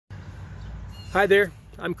Hi there,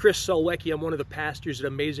 I'm Chris Solwecki. I'm one of the pastors at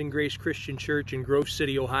Amazing Grace Christian Church in Grove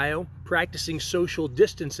City, Ohio, practicing social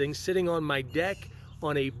distancing, sitting on my deck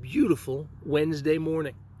on a beautiful Wednesday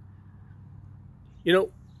morning. You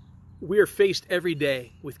know, we are faced every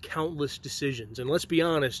day with countless decisions, and let's be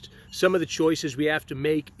honest, some of the choices we have to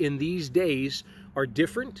make in these days are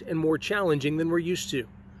different and more challenging than we're used to.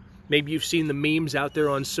 Maybe you've seen the memes out there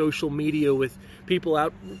on social media with people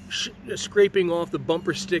out scraping off the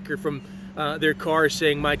bumper sticker from their car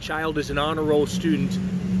saying, "My child is an honor roll student,"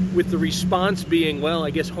 with the response being, well, I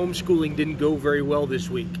guess homeschooling didn't go very well this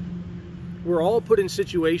week. We're all put in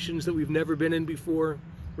situations that we've never been in before,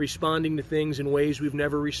 responding to things in ways we've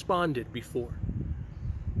never responded before.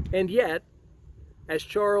 And yet, as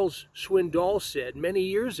Charles Swindoll said many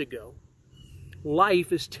years ago,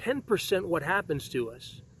 life is 10% what happens to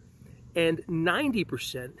us, and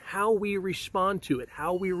 90% how we respond to it,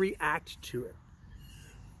 how we react to it.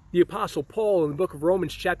 The Apostle Paul in the book of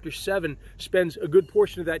Romans chapter 7 spends a good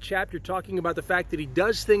portion of that chapter talking about the fact that he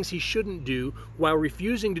does things he shouldn't do while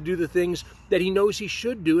refusing to do the things that he knows he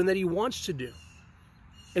should do and that he wants to do.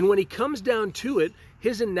 And when he comes down to it,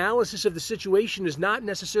 his analysis of the situation is not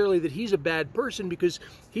necessarily that he's a bad person because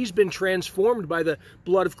he's been transformed by the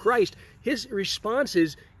blood of Christ. His response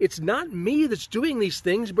is, it's not me that's doing these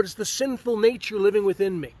things, but it's the sinful nature living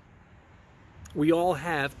within me. We all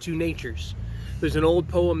have two natures. There's an old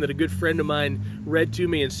poem that a good friend of mine read to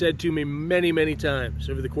me and said to me many, many times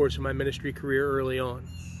over the course of my ministry career early on.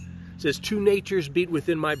 It says, "Two natures beat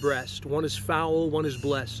within my breast. One is foul, one is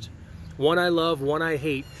blessed. One I love, one I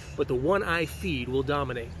hate, but the one I feed will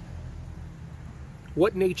dominate."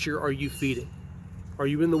 What nature are you feeding? Are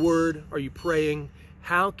you in the Word? Are you praying?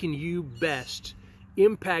 How can you best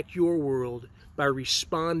impact your world by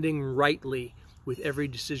responding rightly with every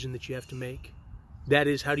decision that you have to make? That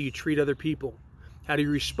is, how do you treat other people? How do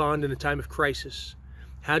you respond in a time of crisis?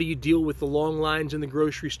 How do you deal with the long lines in the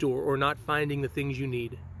grocery store or not finding the things you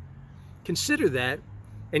need? Consider that,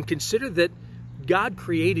 and consider that God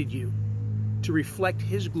created you to reflect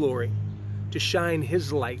His glory, to shine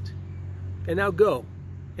His light. And now go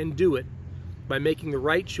and do it by making the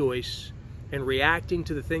right choice and reacting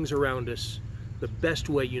to the things around us the best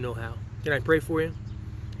way you know how. Can I pray for you?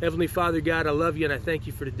 Heavenly Father God, I love you and I thank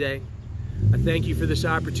you for today. I thank you for this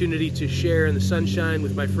opportunity to share in the sunshine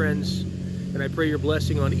with my friends, and I pray your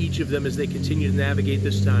blessing on each of them as they continue to navigate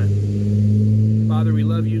this time. Father, we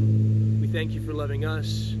love you. We thank you for loving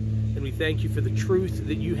us, and we thank you for the truth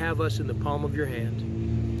that you have us in the palm of your hand.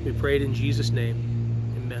 We pray it in Jesus' name.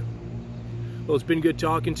 Amen. Well, it's been good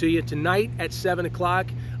talking to you. Tonight at 7 o'clock,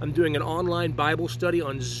 I'm doing an online Bible study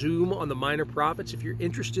on Zoom on the Minor Prophets. If you're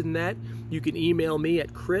interested in that, you can email me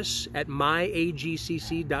at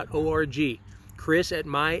chris@myagcc.org.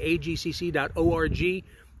 chris@myagcc.org.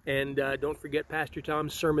 And don't forget Pastor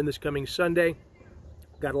Tom's sermon this coming Sunday.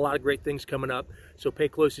 Got a lot of great things coming up. So pay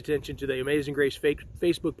close attention to the Amazing Grace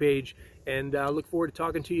Facebook page, and look forward to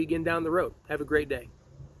talking to you again down the road. Have a great day.